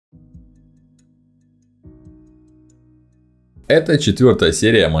Это четвертая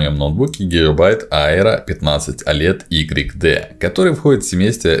серия в моем ноутбуке GIGABYTE AERO 15 OLED YD, который входит в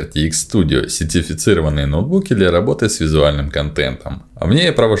семейство RTX Studio, сертифицированные ноутбуки для работы с визуальным контентом. В ней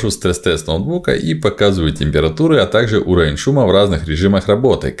я провожу стресс-тест ноутбука и показываю температуры, а также уровень шума в разных режимах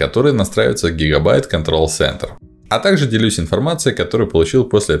работы, которые настраиваются в GIGABYTE Control Center. А также делюсь информацией, которую получил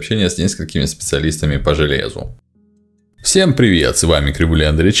после общения с несколькими специалистами по железу. Всем привет, с вами Крибули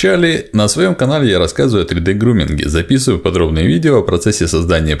Андрей Чарли. На своем канале я рассказываю о 3D груминге, записываю подробные видео о процессе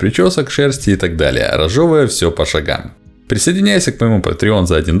создания причесок, шерсти и так далее, разжевывая все по шагам. Присоединяйся к моему Patreon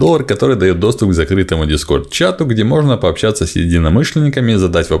за $1, который дает доступ к закрытому Discord чату, где можно пообщаться с единомышленниками,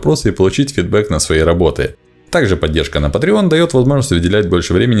 задать вопросы и получить фидбэк на свои работы. Также поддержка на Patreon дает возможность выделять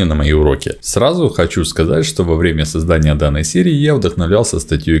больше времени на мои уроки. Сразу хочу сказать, что во время создания данной серии я вдохновлялся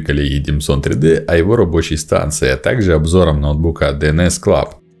статьей коллеги Dimson 3D о его рабочей станции, а также обзором ноутбука DNS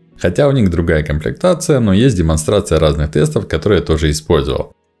Club. Хотя у них другая комплектация, но есть демонстрация разных тестов, которые я тоже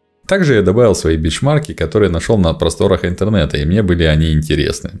использовал. Также я добавил свои бенчмарки, которые нашел на просторах интернета, и мне были они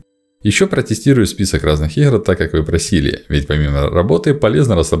интересны. Еще протестирую список разных игр, так как вы просили, ведь помимо работы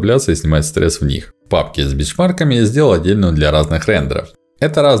полезно расслабляться и снимать стресс в них. В папке с бенчмарками я сделал отдельную для разных рендеров.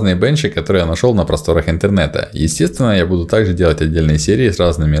 Это разные бенчи, которые я нашел на просторах интернета. Естественно, я буду также делать отдельные серии с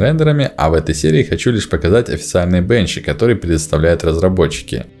разными рендерами, а в этой серии хочу лишь показать официальные бенчи, которые предоставляют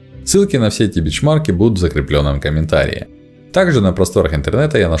разработчики. Ссылки на все эти бенчмарки будут в закрепленном комментарии. Также на просторах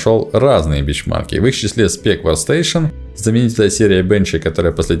интернета я нашел разные бенчмарки, в их числе Spec Workstation, знаменитая серия бенчей,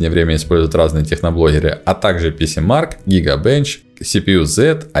 которая в последнее время используют разные техноблогеры, а также PCMark, Gigabench, CPU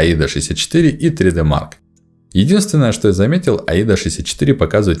Z, AIDA 64 и 3D Mark. Единственное, что я заметил, AIDA 64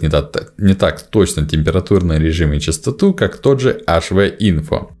 показывает не так точно температурный режим и частоту, как тот же HV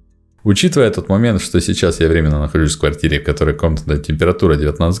Info. Учитывая тот момент, что сейчас я временно нахожусь в квартире, в которой комнатная температура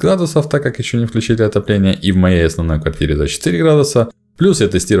 19 градусов, так как еще не включили отопление, и в моей основной квартире 24 градуса, плюс я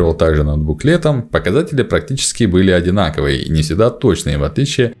тестировал также ноутбук летом, показатели практически были одинаковые и не всегда точные, в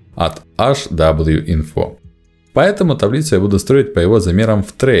отличие от HW Info. Поэтому таблицу я буду строить по его замерам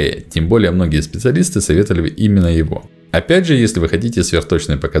в трее, тем более многие специалисты советовали именно его. Опять же, если вы хотите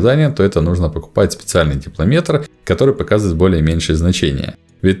сверхточные показания, то это нужно покупать специальный теплометр, который показывает более меньшие значения.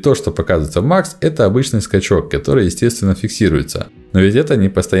 Ведь то, что показывается в Max, это обычный скачок, который естественно фиксируется. Но ведь это не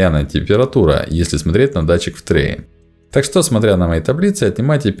постоянная температура, если смотреть на датчик в трее. Так что, смотря на мои таблицы,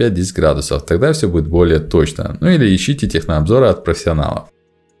 отнимайте 5-10 градусов, тогда все будет более точно. Ну или ищите технообзоры от профессионалов.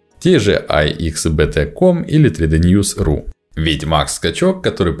 Те же iXBT.com или 3dnews.ru. Ведь Max скачок,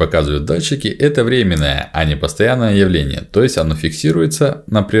 который показывают датчики, это временное, а не постоянное явление. То есть оно фиксируется,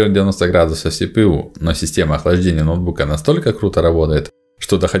 например, 90 градусов CPU. Но система охлаждения ноутбука настолько круто работает,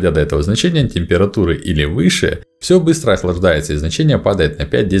 что доходя до этого значения температуры или выше, все быстро охлаждается и значение падает на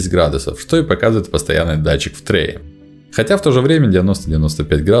 5-10 градусов, что и показывает постоянный датчик в трее. Хотя в то же время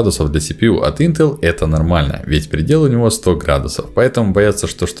 90-95 градусов для CPU от Intel это нормально, ведь предел у него 100 градусов. Поэтому бояться,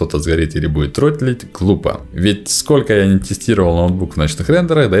 что что-то сгорит или будет тротлить, глупо. Ведь сколько я не тестировал ноутбук в ночных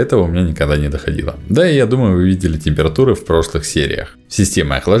рендерах, до этого у меня никогда не доходило. Да и я думаю, вы видели температуры в прошлых сериях.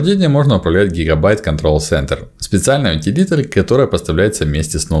 Системой охлаждения можно управлять GIGABYTE Control Center. Специальная утилита, которая поставляется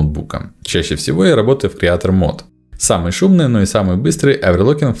вместе с ноутбуком. Чаще всего я работаю в Creator Mode. Самый шумный, но и самый быстрый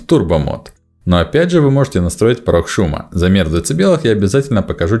оверлокинг в Turbo Mode. Но опять же вы можете настроить порог шума. Замер в децибелах я обязательно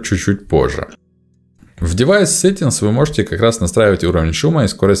покажу чуть-чуть позже. В Device Settings вы можете как раз настраивать уровень шума и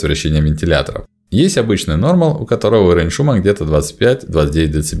скорость вращения вентиляторов. Есть обычный Normal, у которого уровень шума где-то 25-29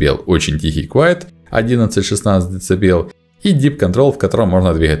 дБ. Очень тихий Quiet 11-16 дБ. И Deep Control, в котором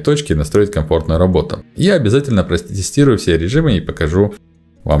можно двигать точки и настроить комфортную работу. Я обязательно протестирую все режимы и покажу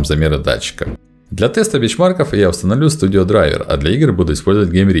вам замеры датчика. Для теста бенчмарков я установлю Studio Driver, а для игр буду использовать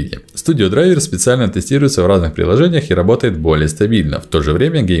GameReady. Studio Driver специально тестируется в разных приложениях и работает более стабильно. В то же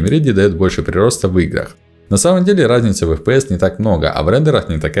время GameReady дает больше прироста в играх. На самом деле разницы в FPS не так много, а в рендерах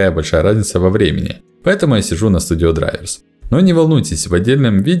не такая большая разница во времени. Поэтому я сижу на Studio Drivers. Но не волнуйтесь, в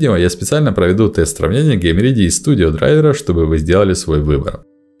отдельном видео я специально проведу тест сравнения GameReady и Studio Driver, чтобы вы сделали свой выбор.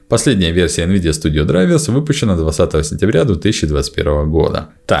 Последняя версия NVIDIA Studio Drivers выпущена 20 сентября 2021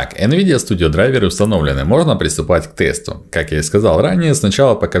 года. Так, NVIDIA Studio Driver установлены, можно приступать к тесту. Как я и сказал ранее,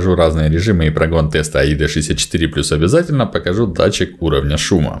 сначала покажу разные режимы и прогон теста AIDA 64, плюс обязательно покажу датчик уровня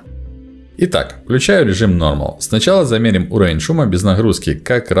шума. Итак, включаю режим Normal. Сначала замерим уровень шума без нагрузки,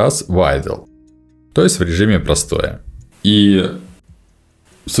 как раз в Idle. То есть в режиме простое. И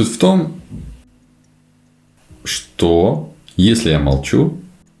суть в том, что если я молчу,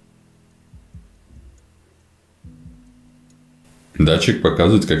 датчик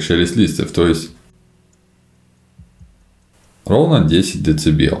показывает как шелест листьев, то есть ровно 10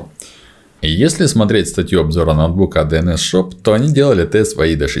 дБ. И если смотреть статью обзора ноутбука от DNS Shop, то они делали тест в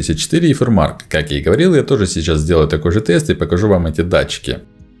AIDA 64 и FireMark. Как я и говорил, я тоже сейчас сделаю такой же тест и покажу вам эти датчики.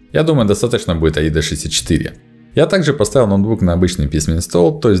 Я думаю, достаточно будет AIDA 64. Я также поставил ноутбук на обычный письменный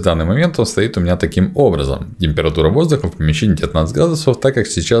стол, то есть в данный момент он стоит у меня таким образом. Температура воздуха в помещении 19 градусов, так как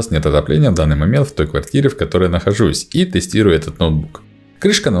сейчас нет отопления в данный момент в той квартире, в которой я нахожусь, и тестирую этот ноутбук.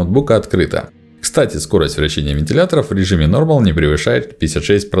 Крышка ноутбука открыта. Кстати, скорость вращения вентиляторов в режиме Normal не превышает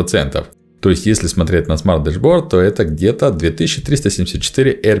 56%. То есть, если смотреть на Smart Dashboard, то это где-то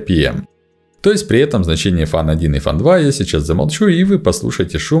 2374 RPM. То есть, при этом значение Fan 1 и Fan 2 я сейчас замолчу, и вы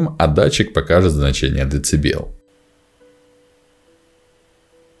послушаете шум, а датчик покажет значение децибел.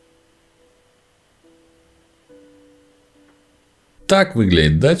 Так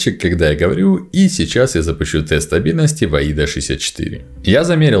выглядит датчик, когда я говорю, и сейчас я запущу тест стабильности в AIDA 64. Я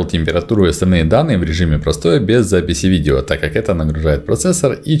замерил температуру и остальные данные в режиме простое без записи видео, так как это нагружает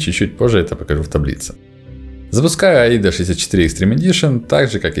процессор, и чуть-чуть позже это покажу в таблице. Запускаю AIDA 64 Extreme Edition,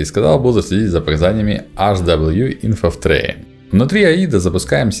 так же как я и сказал, буду следить за показаниями HW Info в Tray. Внутри AIDA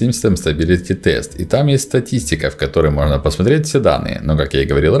запускаем System Stability Test, и там есть статистика, в которой можно посмотреть все данные, но как я и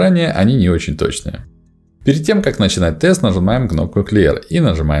говорил ранее, они не очень точные. Перед тем, как начинать тест, нажимаем кнопку Clear и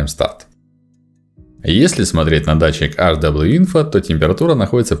нажимаем Start. Если смотреть на датчик HW Info, то температура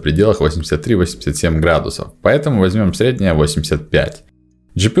находится в пределах 83-87 градусов, поэтому возьмем среднее 85.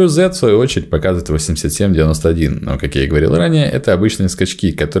 GPU Z в свою очередь показывает 87-91, но как я и говорил ранее, это обычные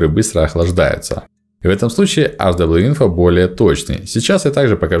скачки, которые быстро охлаждаются. И в этом случае HW Info более точный. Сейчас я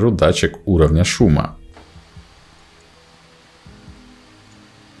также покажу датчик уровня шума.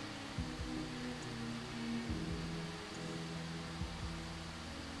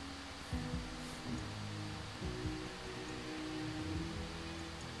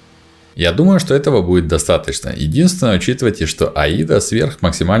 Я думаю, что этого будет достаточно. Единственное, учитывайте, что AIDA сверх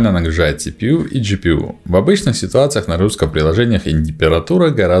максимально нагружает CPU и GPU. В обычных ситуациях нагрузка в приложениях и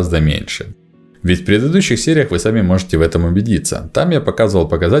температура гораздо меньше. Ведь в предыдущих сериях вы сами можете в этом убедиться. Там я показывал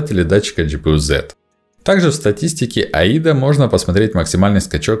показатели датчика GPU Z. Также в статистике AIDA можно посмотреть максимальный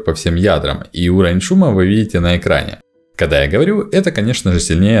скачок по всем ядрам. И уровень шума вы видите на экране. Когда я говорю, это, конечно же,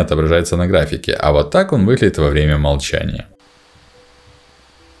 сильнее отображается на графике. А вот так он выглядит во время молчания.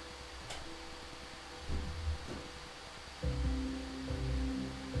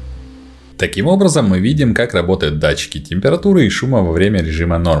 Таким образом, мы видим, как работают датчики температуры и шума во время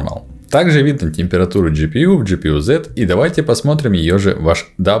режима Normal. Также видно температуру GPU в GPU Z, и давайте посмотрим ее же в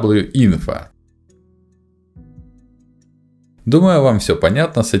HW Info. Думаю, вам все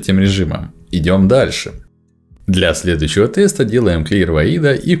понятно с этим режимом. Идем дальше. Для следующего теста делаем Clear в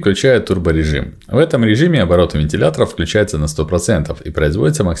AIDA и включаю турборежим. В этом режиме обороты вентиляторов включаются на 100% и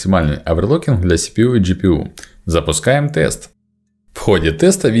производится максимальный оверлокинг для CPU и GPU. Запускаем тест. В ходе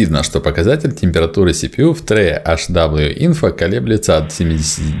теста видно, что показатель температуры CPU в Tray HW Info колеблется от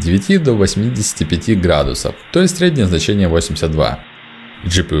 79 до 85 градусов, то есть среднее значение 82.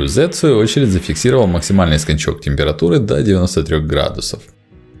 GPU Z в свою очередь зафиксировал максимальный скачок температуры до 93 градусов.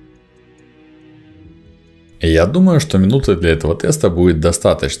 Я думаю, что минуты для этого теста будет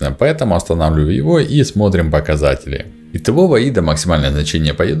достаточно, поэтому останавливаю его и смотрим показатели. Итого в AIDA максимальное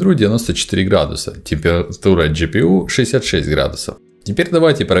значение по ядру 94 градуса, температура GPU 66 градусов. Теперь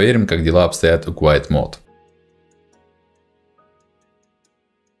давайте проверим, как дела обстоят у Quiet Mode.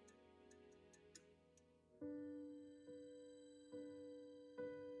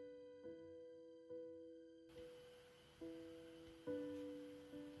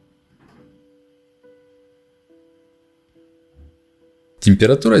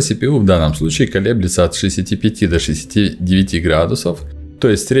 Температура CPU в данном случае колеблется от 65 до 69 градусов, то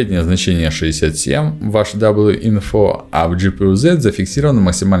есть среднее значение 67 в HW Info, а в GPU Z зафиксирован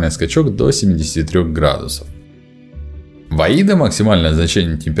максимальный скачок до 73 градусов. В AIDA максимальное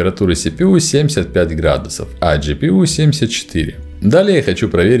значение температуры CPU 75 градусов, а GPU 74. Далее я хочу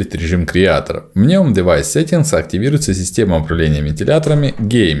проверить режим креатора. В нем Device Settings активируется система управления вентиляторами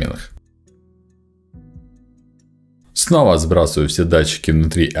Gaming. Снова сбрасываю все датчики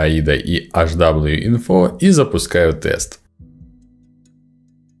внутри AIDA и HW Info и запускаю тест.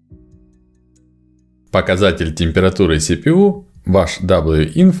 Показатель температуры CPU в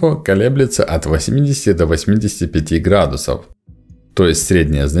HW Info колеблется от 80 до 85 градусов, то есть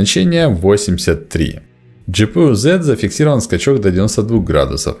среднее значение 83. GPU Z зафиксирован скачок до 92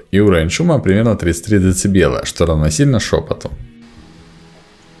 градусов и уровень шума примерно 33 дБ, что равносильно шепоту.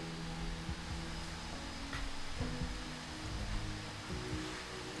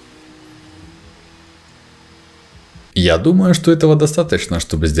 Я думаю, что этого достаточно,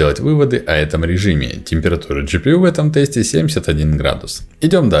 чтобы сделать выводы о этом режиме. Температура GPU в этом тесте 71 градус.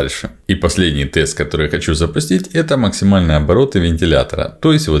 Идем дальше. И последний тест, который я хочу запустить, это максимальные обороты вентилятора.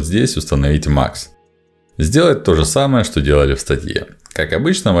 То есть вот здесь установить Max. Сделать то же самое, что делали в статье. Как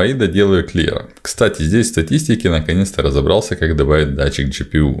обычно, в AIDA делаю Clear. Кстати, здесь в статистике наконец-то разобрался, как добавить датчик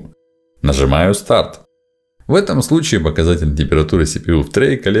GPU. Нажимаю Старт. В этом случае показатель температуры CPU в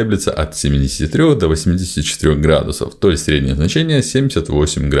трее колеблется от 73 до 84 градусов, то есть среднее значение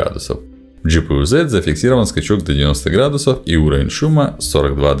 78 градусов. В GPU Z зафиксирован скачок до 90 градусов и уровень шума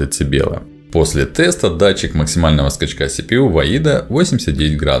 42 дБ. После теста датчик максимального скачка CPU в AIDA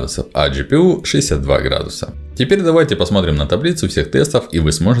 89 градусов, а GPU 62 градуса. Теперь давайте посмотрим на таблицу всех тестов, и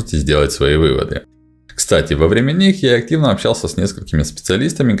вы сможете сделать свои выводы. Кстати, во время них я активно общался с несколькими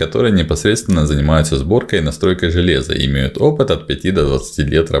специалистами, которые непосредственно занимаются сборкой и настройкой железа и имеют опыт от 5 до 20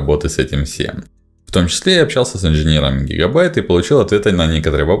 лет работы с этим всем. В том числе я общался с инженерами Gigabyte и получил ответы на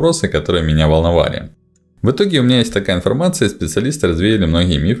некоторые вопросы, которые меня волновали. В итоге у меня есть такая информация, и специалисты развеяли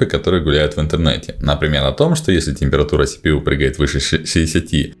многие мифы, которые гуляют в интернете. Например, о том, что если температура CPU прыгает выше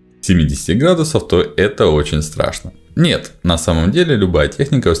 60-70 градусов, то это очень страшно. Нет, на самом деле любая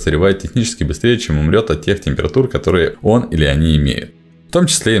техника устаревает технически быстрее, чем умрет от тех температур, которые он или они имеют. В том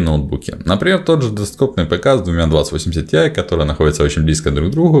числе и ноутбуки. Например, тот же десктопный ПК с двумя 2080 Ti, которые находятся очень близко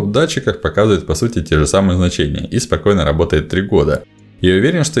друг к другу, в датчиках показывает по сути те же самые значения и спокойно работает 3 года. Я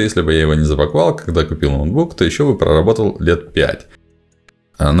уверен, что если бы я его не запаковал, когда купил ноутбук, то еще бы проработал лет 5.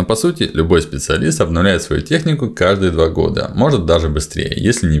 Но по сути, любой специалист обновляет свою технику каждые 2 года, может даже быстрее,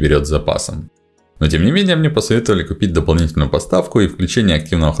 если не берет с запасом. Но тем не менее, мне посоветовали купить дополнительную подставку, и включение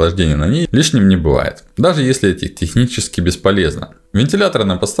активного охлаждения на ней лишним не бывает. Даже если это технически бесполезно. Вентиляторы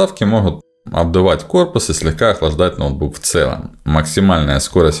на подставке могут обдувать корпус и слегка охлаждать ноутбук в целом. Максимальная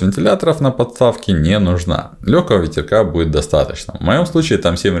скорость вентиляторов на подставке не нужна. Легкого ветерка будет достаточно. В моем случае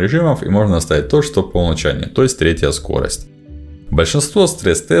там 7 режимов, и можно ставить то, что по умолчанию, то есть 3-я скорость. Большинство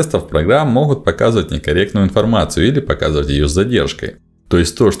стресс-тестов программ могут показывать некорректную информацию или показывать ее с задержкой. То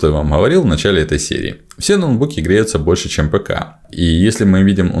есть то, что я вам говорил в начале этой серии. Все ноутбуки греются больше, чем ПК. И если мы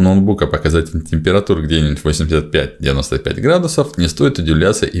видим у ноутбука показатель температуры где-нибудь 85-95 градусов, не стоит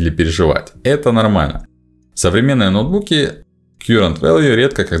удивляться или переживать. Это нормально. Современные ноутбуки Current Value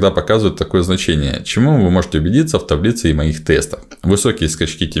редко когда показывают такое значение, чему вы можете убедиться в таблице и моих тестах. Высокие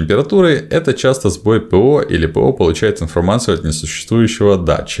скачки температуры – это часто сбой ПО, или ПО получает информацию от несуществующего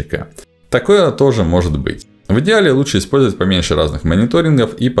датчика. Такое тоже может быть. В идеале лучше использовать поменьше разных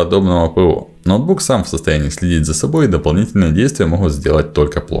мониторингов и подобного ПО. Ноутбук сам в состоянии следить за собой, и дополнительные действия могут сделать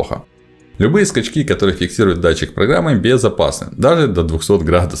только плохо. Любые скачки, которые фиксирует датчик программы, безопасны, даже до 200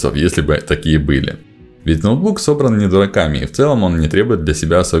 градусов, если бы такие были. Ведь ноутбук собран не дураками, и в целом он не требует для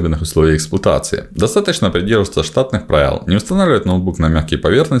себя особенных условий эксплуатации. Достаточно придерживаться штатных правил, не устанавливать ноутбук на мягкие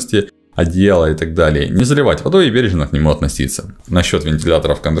поверхности, одеяло и так далее, не заливать водой и бережно к нему относиться. Насчет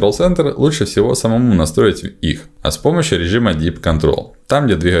вентиляторов Control Center лучше всего самому настроить их, а с помощью режима Deep Control, там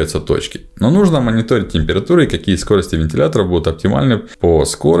где двигаются точки. Но нужно мониторить температуру и какие скорости вентиляторов будут оптимальны по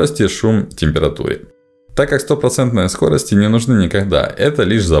скорости, шум, температуре. Так как 100% скорости не нужны никогда, это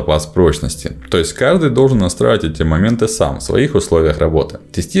лишь запас прочности. То есть каждый должен настраивать эти моменты сам в своих условиях работы,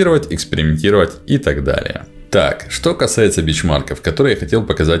 тестировать, экспериментировать и так далее. Так, что касается бичмарков, которые я хотел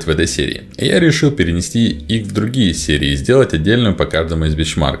показать в этой серии. Я решил перенести их в другие серии и сделать отдельную по каждому из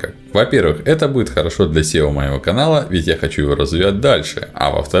бичмарков. Во-первых, это будет хорошо для SEO моего канала, ведь я хочу его развивать дальше.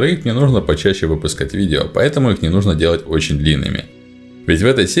 А во-вторых, мне нужно почаще выпускать видео, поэтому их не нужно делать очень длинными. Ведь в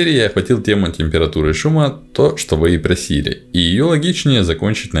этой серии я охватил тему температуры и шума, то, что вы и просили. И ее логичнее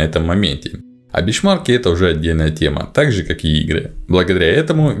закончить на этом моменте. А бичмарки это уже отдельная тема, так же как и игры. Благодаря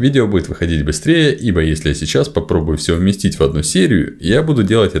этому видео будет выходить быстрее, ибо если я сейчас попробую все вместить в одну серию, я буду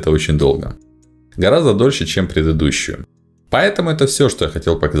делать это очень долго. Гораздо дольше, чем предыдущую. Поэтому это все, что я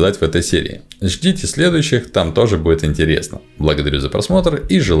хотел показать в этой серии. Ждите следующих, там тоже будет интересно. Благодарю за просмотр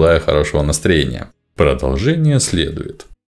и желаю хорошего настроения. Продолжение следует.